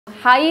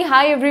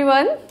Hi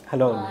everyone.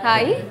 Hello.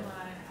 Hi.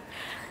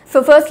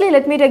 So firstly,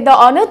 let me take the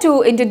honor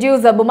to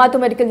introduce the Buon Ma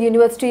Thuot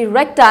University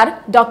Rector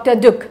Dr.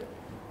 Duc.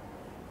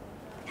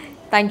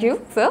 Thank you,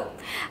 sir.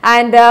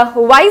 And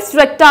Vice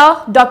Rector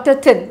Dr.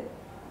 Tien.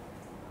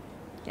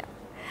 Yeah.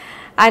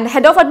 And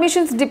Head of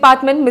Admissions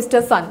Department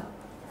Mr. Son.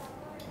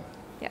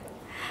 Yeah.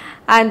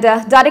 And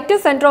Director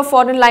Center of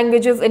Foreign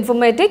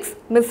Languages-Informatics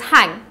Ms.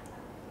 Hang.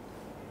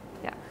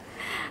 Yeah.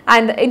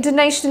 And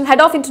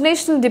Head of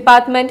International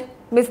Department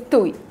Ms.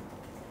 Thuy.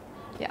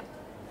 Yeah.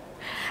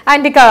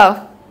 And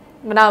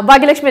మన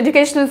Bhagyalakshmi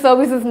educational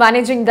services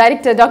managing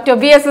director doctor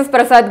B.S.S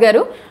Prasad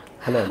గారు.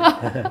 Hello.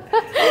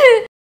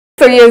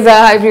 So yes,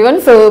 everyone.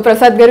 So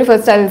Prasad garu,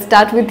 first I will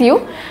start with you.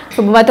 So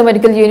Buon Ma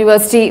Thuot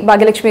University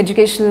Bhagyalaxmi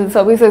educational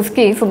services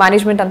ki so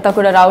management anta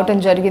kuda raavatam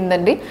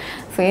jarigindandi.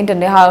 So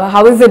entandi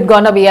how is it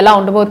gonna be, ela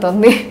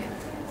undabotundi?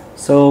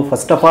 So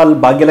first of all,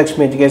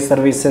 Bhagyalaxmi education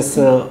services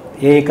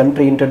A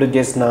country introduce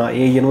చేసినా,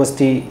 ఏ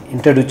university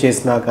introduce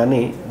చేసినా కానీ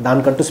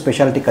దానికంటూ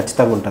speciality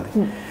ఖచ్చితంగా ఉంటుంది.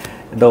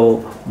 ఏదో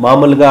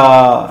మామూలుగా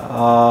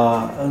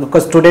ఒక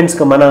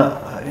స్టూడెంట్స్కి మన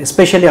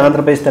ఎస్పెషల్లీ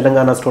ఆంధ్రప్రదేశ్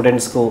తెలంగాణ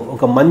స్టూడెంట్స్కు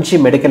ఒక మంచి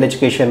మెడికల్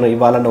ఎడ్యుకేషన్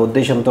ఇవ్వాలన్న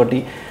ఉద్దేశంతో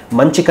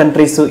మంచి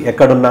కంట్రీస్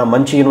ఎక్కడున్నా,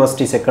 మంచి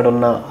యూనివర్సిటీస్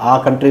ఎక్కడున్నా, ఆ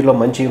కంట్రీలో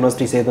మంచి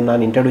యూనివర్సిటీస్ ఏదున్నా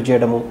అని ఇంట్రడ్యూస్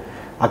చేయడము,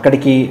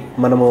 అక్కడికి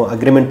మనము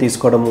అగ్రిమెంట్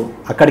తీసుకోవడము,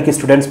 అక్కడికి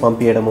స్టూడెంట్స్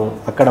పంపించడము,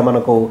 అక్కడ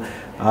మనకు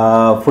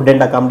ఫుడ్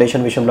అండ్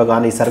అకామిడేషన్ విషయంలో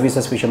కానీ,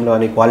 సర్వీసెస్ విషయంలో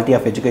కానీ, క్వాలిటీ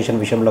ఆఫ్ ఎడ్యుకేషన్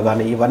విషయంలో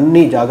కానీ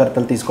ఇవన్నీ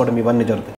జాగ్రత్తలు తీసుకోవడం ఇవన్నీ జరుగుతాయి.